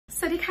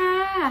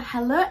Sawadee.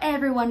 Hello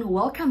everyone,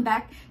 welcome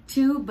back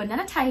to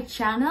BananaThai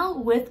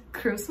channel with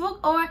Kru Smuk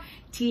or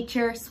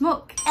Teacher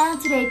Smuk.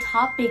 And today's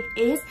topic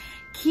is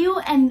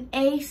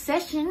Q&A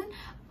session.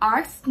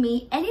 Ask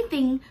me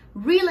anything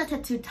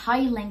related to Thai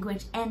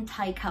language and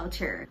Thai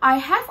culture. I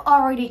have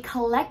already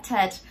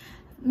collected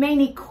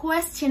many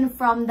questions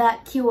from the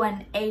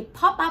Q&A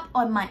pop-up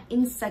on my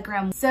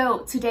Instagram. So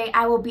today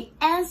I will be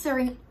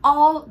answering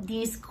all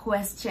these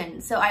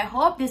questions. So I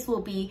hope this will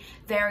be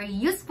very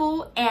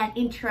useful and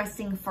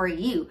interesting for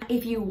you.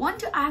 If you want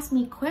to ask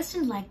me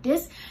questions like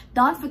this,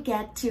 don't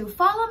forget to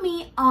follow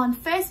me on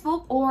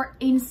Facebook or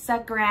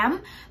Instagram,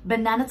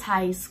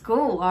 BananaThai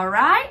School.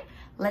 Alright?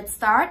 Let's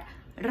start.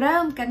 เริ่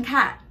มกัน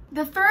ค่ะ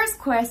The first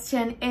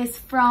question is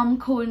from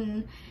คุณ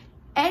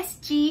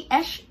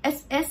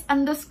SGHSS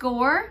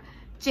underscore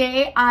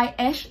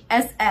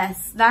JIHSS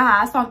นะคะ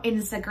from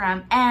Instagram,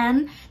 and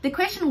the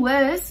question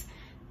was,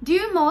 do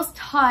most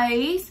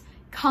Thais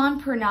can't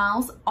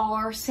pronounce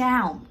R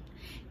sound?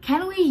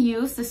 Can we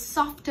use the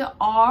softer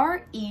R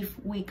if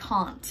we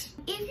can't?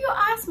 If you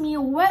ask me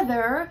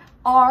whether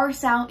R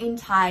sound in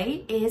Thai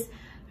is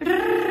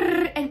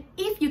R, and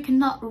if you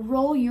cannot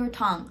roll your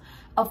tongue,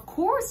 of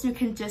course you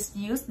can just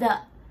use the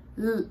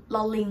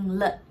lolling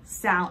L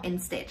sound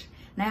instead.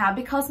 Now,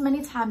 because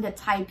many times the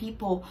Thai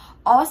people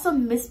also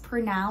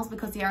mispronounce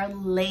because they are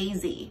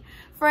lazy.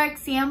 For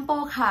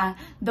example,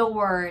 the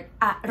word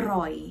อ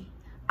ร่อย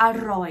อ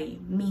ร่อย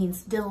means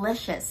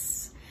delicious.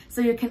 So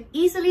you can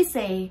easily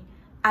say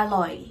อ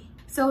ร่อย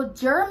So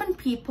German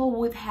people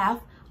would have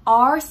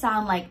R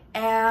sound like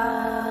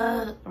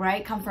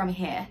right, come from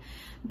here.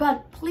 But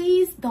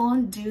please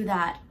don't do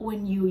that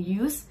when you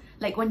use,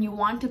 like when you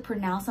want to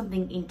pronounce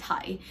something in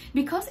Thai,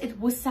 because it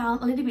would sound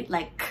a little bit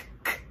like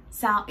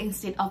sound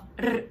instead of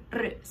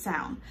r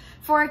sound.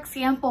 For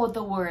example,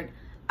 the word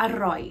อ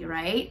ร่อย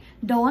right?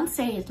 Don't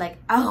say it like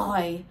อร่อ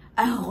ย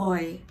อร่อ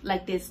ย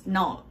like this.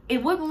 No, it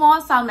would more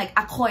sound like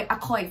อร่อย อ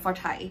ร่อย for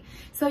Thai.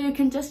 So you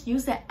can just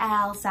use the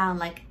L sound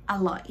like อ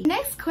ร่อย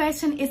Next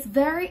question is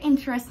very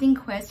interesting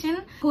question.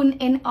 คุณ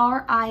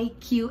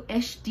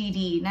NRIQHDD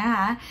นะค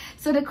ะ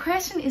So the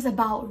question is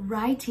about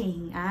writing.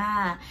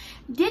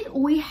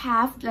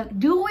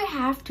 Do we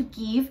have to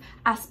give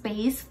a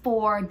space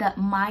for the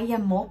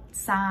Mayamok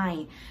sign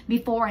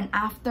before and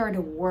after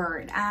the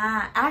word?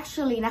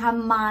 Actually นะคะ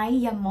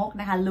Mayamok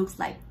นะคะ looks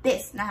like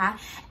this นะคะ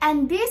and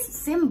this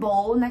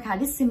symbol นะคะ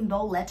this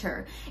symbol letter,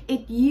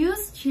 it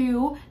used to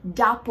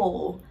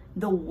double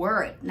the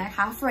word นะค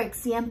ะ For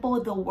example,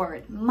 the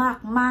word มาก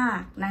มา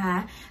กนะคะ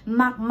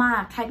มากมา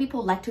ก Thai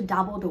people like to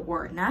double the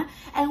word นะ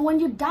and when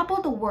you double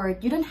the word,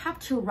 you don't have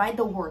to write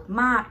the word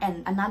มาก and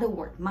another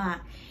word มาก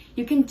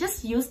you can just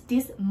use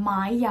this ไ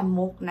ม้ยม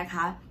กนะค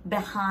ะ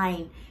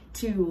behind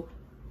to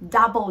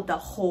double the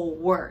whole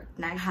word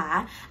นะคะ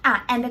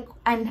and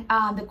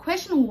the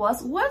question was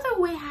whether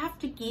we have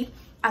to give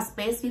a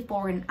space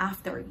before and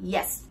after.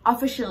 Yes,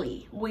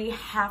 officially we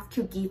have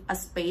to give a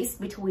space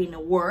between a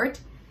word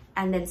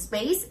and then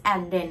space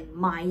and then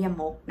ไม้ย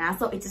มกนะ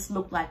so it just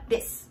look like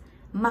this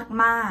มาก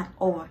มาก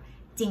or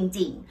จริงจ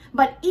ริง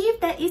but if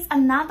there is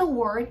another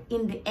word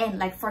in the end,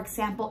 like for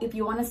example, if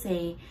you want to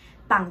say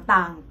ต่าง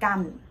ต่างกัน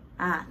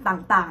ต่า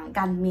งต่าง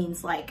กัน means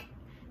like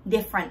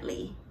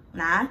differently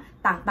นะ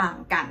ต่างต่าง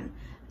กัน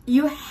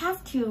you have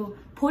to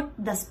put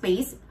the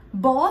space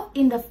both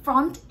in the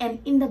front and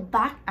in the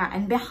back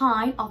and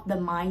behind of the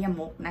ไม้ย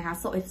มกนะคะ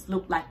so it's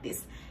look like this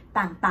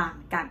ต่างต่าง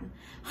กัน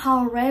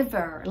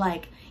however,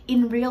 like in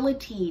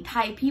reality,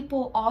 Thai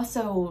people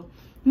also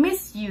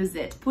misuse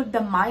it, put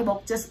the ไม้ยมก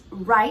just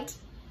write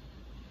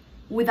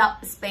without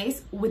space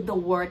with the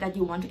word that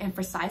you want to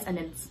emphasize and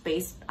then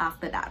space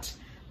after that.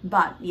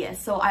 But yes,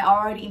 so I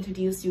already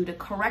introduced you the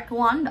correct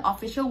one, the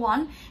official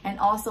one, and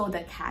also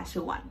the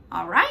casual one.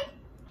 All right.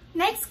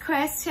 Next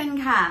question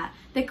ค่ะ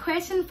The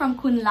question from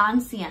คุณ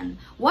Lansian.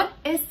 What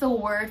is the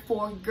word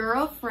for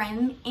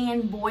girlfriend and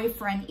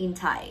boyfriend in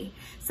Thai?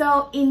 So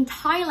in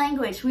Thai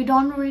language, we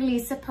don't really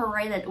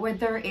separate it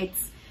whether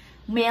it's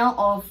male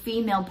or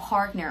female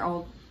partner or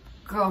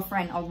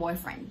girlfriend or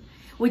boyfriend.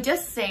 We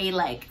just say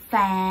like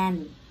fan,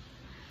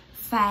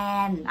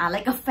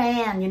 like a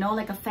fan, you know,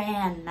 like a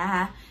fan.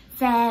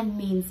 Fan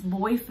means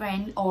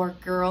boyfriend or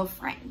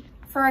girlfriend.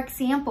 For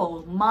example,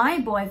 my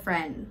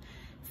boyfriend,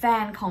 แฟ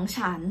นของ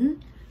ฉัน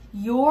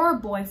your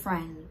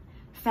boyfriend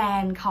แฟ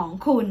นของ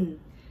คุณ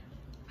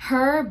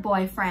her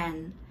boyfriend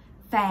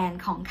แฟน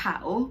ของเขา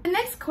The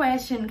next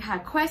question ค่ะ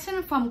question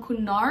from คุณ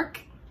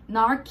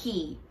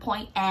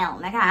Narky.L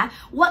นะคะ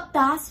What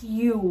does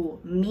you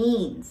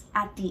means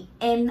at the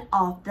end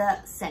of the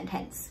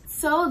sentence?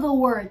 So the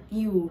word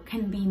you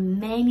can be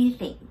many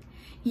things.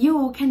 You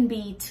can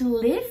be to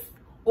live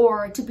or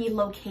to be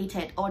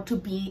located or to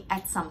be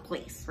at some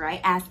place,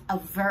 right, as a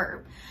verb.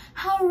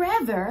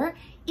 However,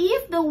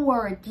 if the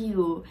word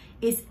you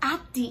is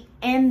at the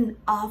end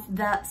of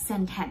the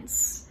sentence,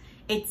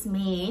 it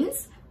means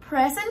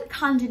present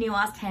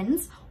continuous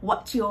tense,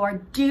 what you are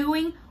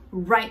doing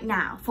right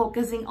now,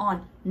 focusing on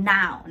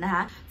now นะค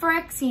ะ For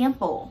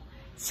example,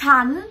 ฉั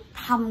น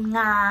ทำง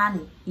าน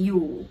อ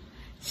ยู่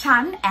ฉั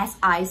น as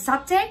I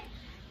subject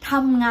ท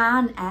ำงา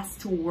น as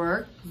to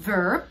work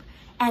verb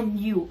and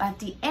you at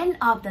the end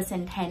of the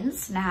sentence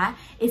นะคะ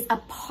is a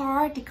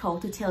particle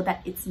to tell that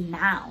it's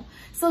noun.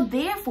 So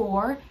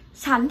therefore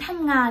ฉันท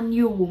ำงานอ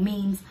ยู่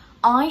means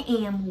I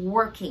am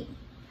working.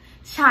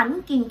 ฉัน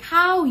กิน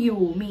ข้าวอ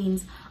ยู่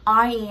means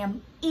I am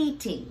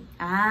eating.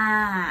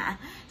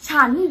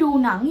 ฉันดู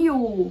หนังอ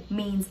ยู่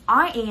means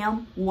I am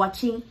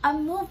watching a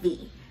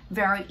movie.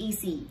 Very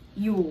easy.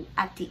 You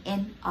at the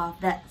end of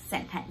the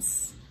sentence.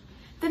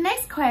 The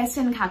next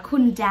question ค่ะคุ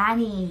ณ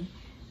Danny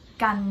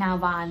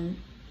Gannavan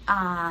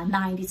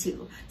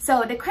 92. So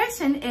the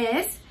question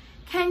is,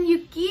 can you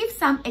give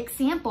some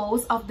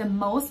examples of the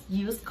most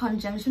used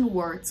conjunction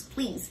words,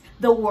 please?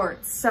 The word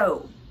so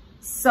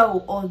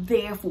or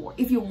therefore.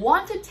 If you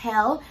want to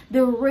tell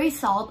the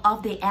result of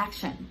the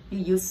action, you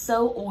use so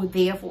or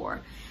therefore.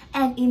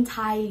 And in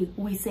Thai,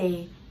 we say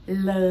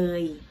เล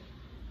ย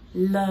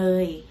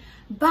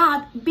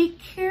But be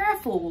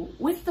careful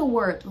with the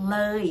word เล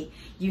ย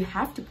You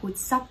have to put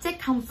subject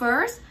come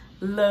first,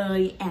 เล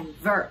ย and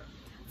verb.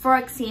 For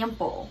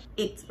example,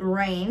 it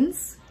rains.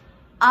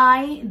 I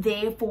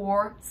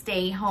therefore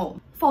stay home.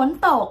 ฝน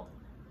ตก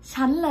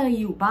ฉันเลย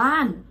อยู่บ้า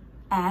น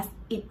As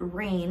it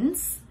rains.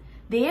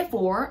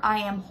 Therefore, I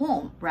am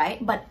home, right?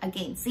 But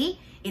again, see,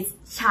 it's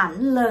ฉัน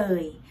เล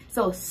ย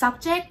So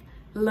subject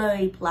เล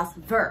ย plus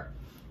verb.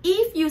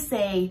 If you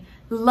say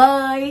เล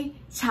ย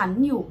ฉัน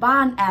อยู่บ้า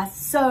น as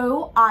so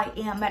I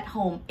am at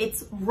home,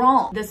 it's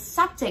wrong. The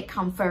subject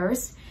come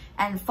first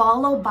and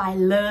followed by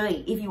เลย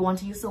if you want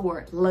to use the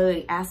word เลย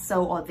as so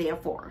or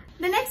therefore.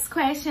 The next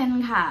question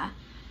ค่ะ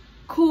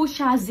ครูช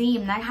าซี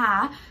มนะคะ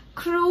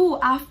Kru,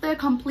 after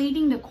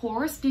completing the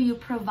course, do you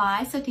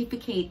provide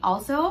certificate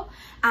also?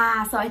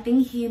 So I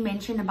think he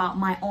mentioned about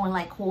my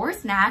online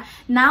course. Now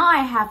I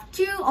have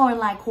 2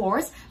 online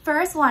course.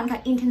 First one,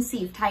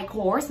 intensive Thai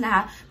course,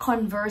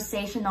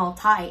 conversational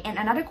Thai, and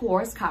another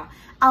course,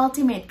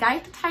 ultimate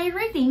guide to Thai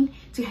reading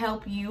to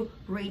help you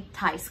read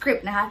Thai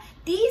script.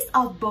 These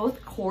are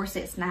both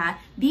courses.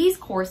 These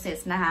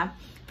courses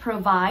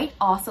provide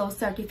also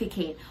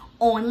certificate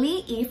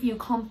only if you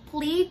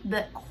complete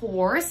the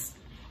course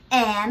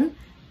and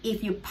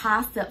if you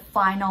pass the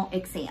final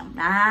exam.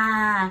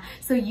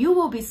 So you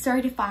will be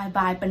certified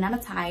by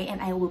BananaThai and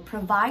I will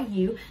provide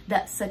you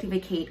the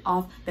certificate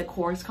of the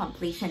course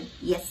completion.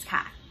 Yes,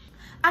 ka.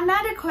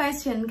 Another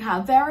question,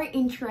 ka, very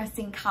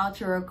interesting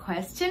cultural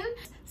question.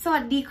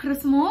 Sawadee Kru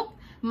Smuk.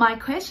 My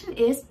question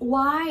is,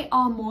 why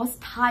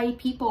almost Thai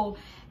people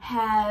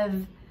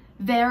have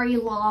very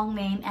long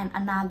name and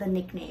another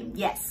nickname?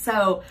 Yes,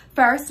 so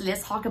first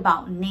let's talk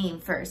about name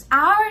first.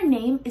 Our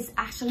name is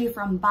actually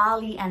from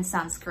Bali and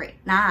Sanskrit,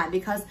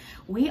 because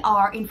we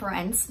are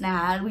influenced,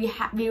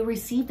 we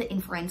received the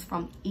influence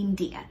from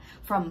India,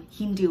 from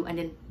Hindu and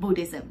then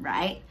Buddhism,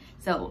 right?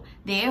 So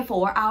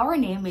therefore our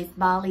name is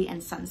Bali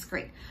and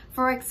Sanskrit.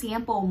 For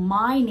example,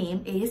 my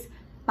name is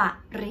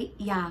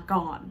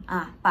Pariyagon.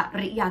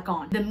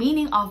 The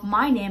meaning of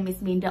my name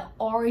is mean the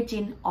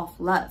origin of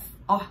love.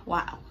 Oh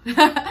wow.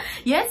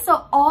 Yes,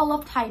 so all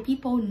of Thai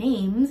people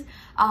names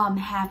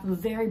have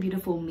very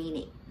beautiful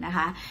meaning.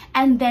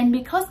 And then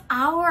because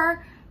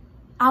our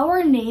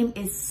name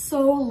is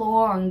so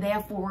long,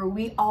 therefore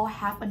we all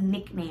have a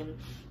nickname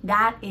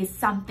that is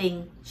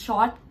something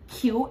short,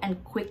 cute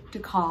and quick to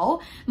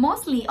call.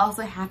 Mostly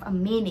also have a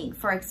meaning.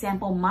 For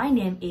example, my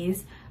name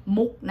is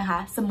Muk,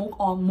 Samuk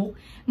or Muk.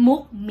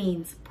 Muk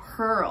means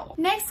pearl.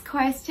 Next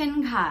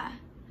question ka.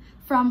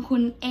 From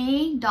Kun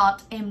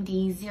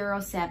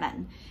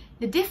A.MD07.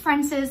 The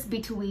differences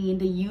between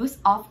the use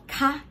of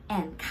ka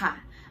and ka.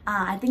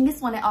 I think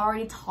this one I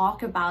already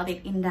talked about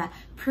it in the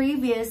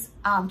previous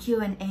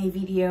Q&A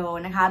video,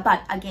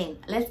 but again,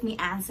 let me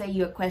answer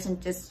your question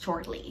just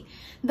shortly.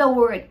 The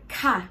word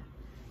ka,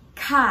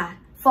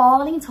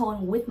 falling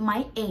tone with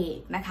my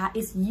A,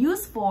 is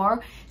used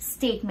for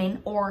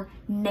statement or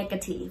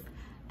negative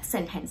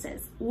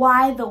sentences.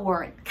 While the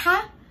word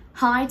ka,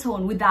 high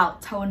tone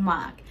without tone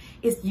mark,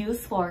 is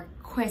used for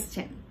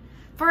question.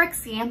 For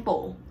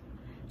example,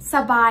 ส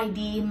บาย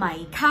ดีไหม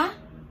คะ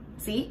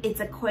See,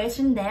 it's a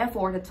question,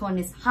 therefore the tone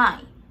is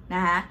high.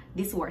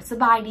 This word ส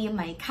บายดีไห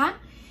มคะ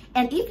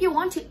And if you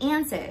want to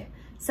answer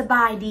สบ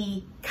ายดี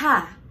ค่ะ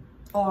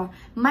or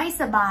ไม่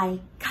สบาย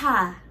ค่ะ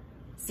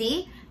See,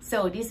 so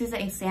this is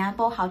an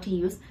example how to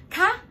use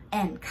ค่ะ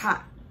and ค่ะ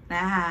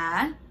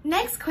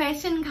Next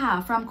question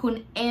from Kun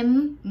M.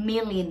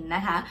 Milin.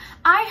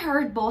 I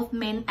heard both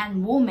men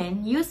and women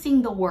using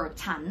the word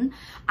ฉัน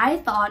I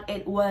thought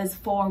it was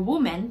for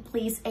women.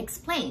 Please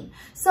explain.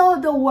 So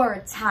the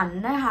word ฉัน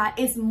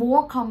is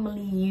more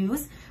commonly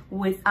used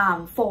with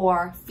for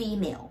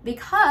female,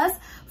 because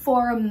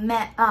for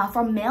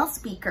male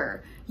speaker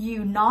you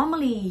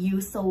normally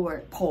use the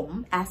word ผม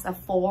as a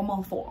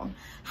formal form.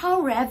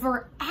 However,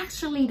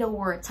 actually the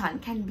word ฉัน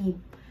can be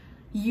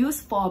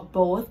used for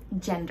both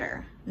gender.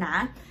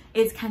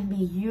 It can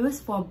be used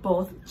for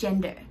both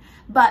gender.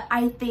 But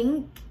I think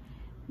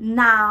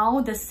now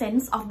the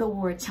sense of the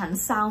word ฉัน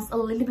sounds a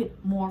little bit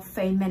more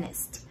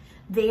feminist.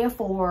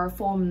 Therefore,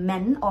 for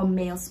men or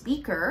male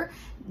speaker,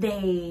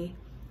 they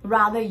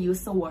rather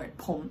use the word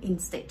ผม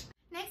instead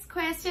next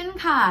question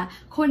ค่ะ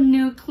คุณ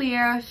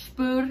nuclear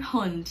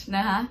Spurhund น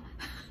ะคะ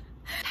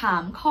ถา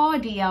มข้อ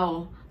เดียว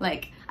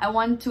like I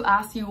want to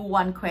ask you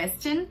one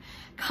question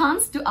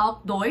Kannst du auch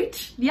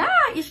Deutsch? Ja,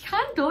 ich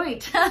kann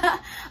Deutsch.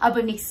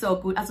 Aber nicht so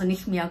gut, also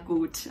nicht mehr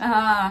gut.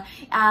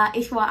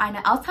 Ich war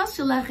eine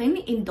Austauschschülerin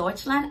in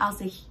Deutschland, als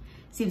ich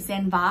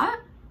 17 war.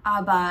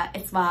 Aber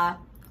es war,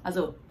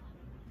 also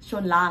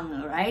schon lange,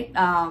 right?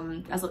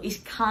 Also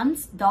ich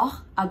kann's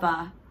doch, aber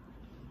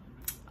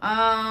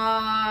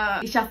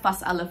ich habe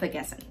fast alle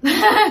vergessen.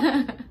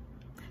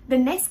 The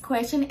next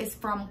question is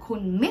from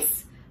Kun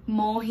Miss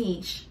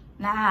Mohish.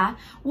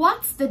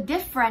 What's the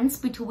difference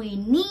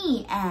between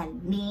knee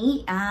and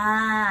knee?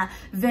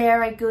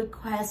 Very good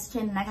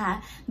question นะคะ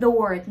The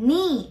word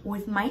knee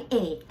with my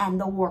A and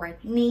the word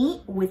knee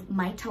with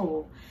my toe.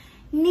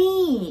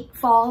 Knee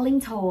falling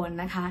tone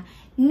นะคะ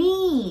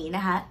knee น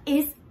ะคะ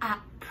is a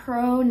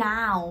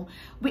pronoun.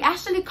 We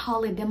actually call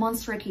it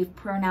demonstrative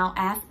pronoun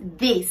as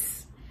this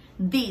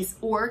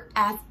or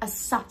as a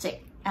subject,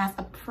 as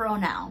a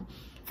pronoun.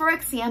 For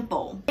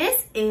example, this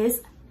is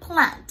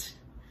plant.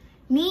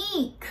 นี่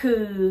คื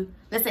อ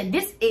let's say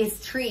this is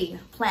tree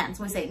plants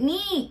we say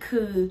นี่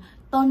คือ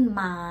ต้นไ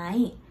ม้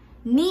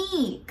นี่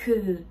คื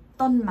อ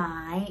ต้นไม้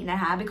นะ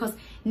คะ because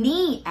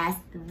นี่ as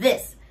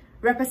this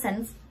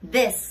represents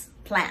this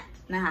plant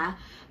นะคะ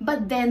but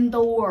then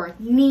the word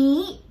นี้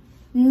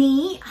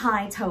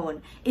high tone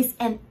is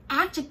an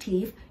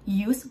adjective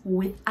used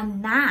with a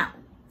noun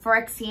for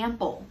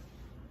example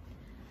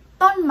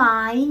ต้นไม้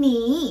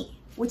นี้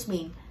which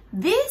means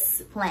this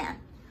plant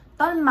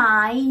ต้นไม้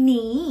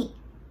นี้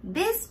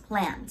this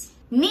plant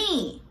นี่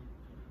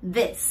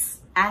this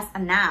as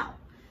a noun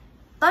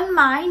ต้นไ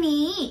ม้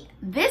นี้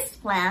this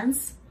plants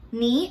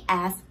นี้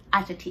as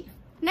adjective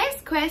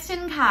next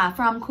question ค่ะ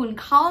from คุณ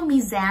call me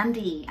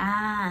Zandy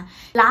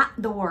la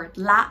the word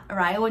la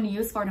right when you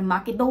use for the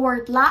market the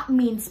word la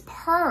means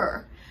per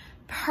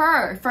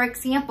for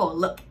example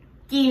look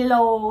กิโล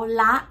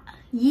ละ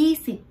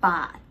20 บ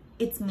าท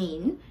it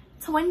means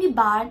 20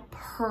 baht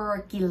per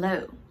kilo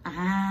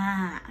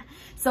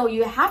so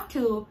you have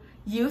to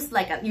use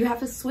like you have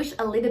to switch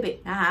a little bit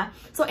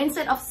so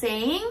instead of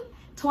saying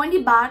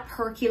 20 baht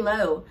per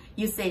kilo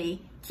you say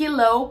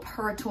kilo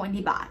per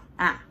 20 baht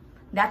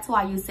that's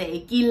why you say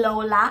กิโล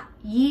ละ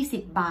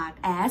20 บาท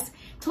as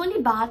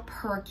 20 baht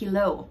per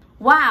kilo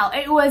wow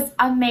it was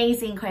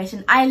amazing question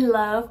I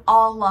love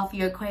all of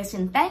your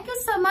questions thank you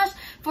so much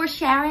for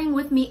sharing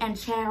with me and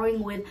sharing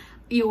with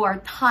your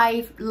Thai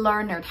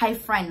learner Thai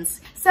friends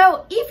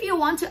so if you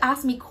want to ask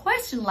me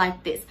question like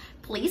this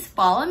please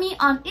follow me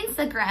on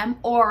Instagram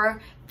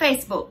or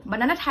Facebook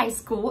BananaThai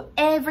School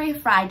every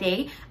Friday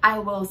I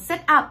will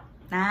set up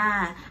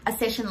a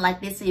session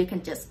like this so you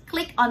can just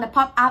click on the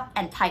pop-up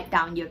and type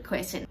down your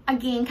question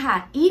againค่ะ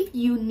if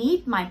you need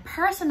my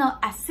personal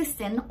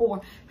assistant or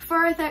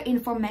further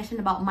information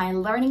about my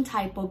learning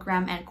Thai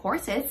program and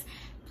courses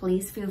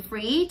please feel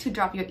free to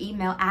drop your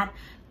email at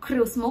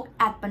Kru Smuk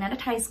at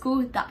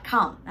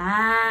BananaThaiSchool.com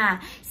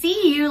see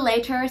you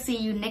later see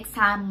you next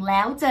time แ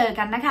ล้วเจอ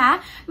กันนะคะ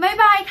บ๊าย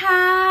บายค่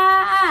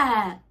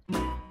ะ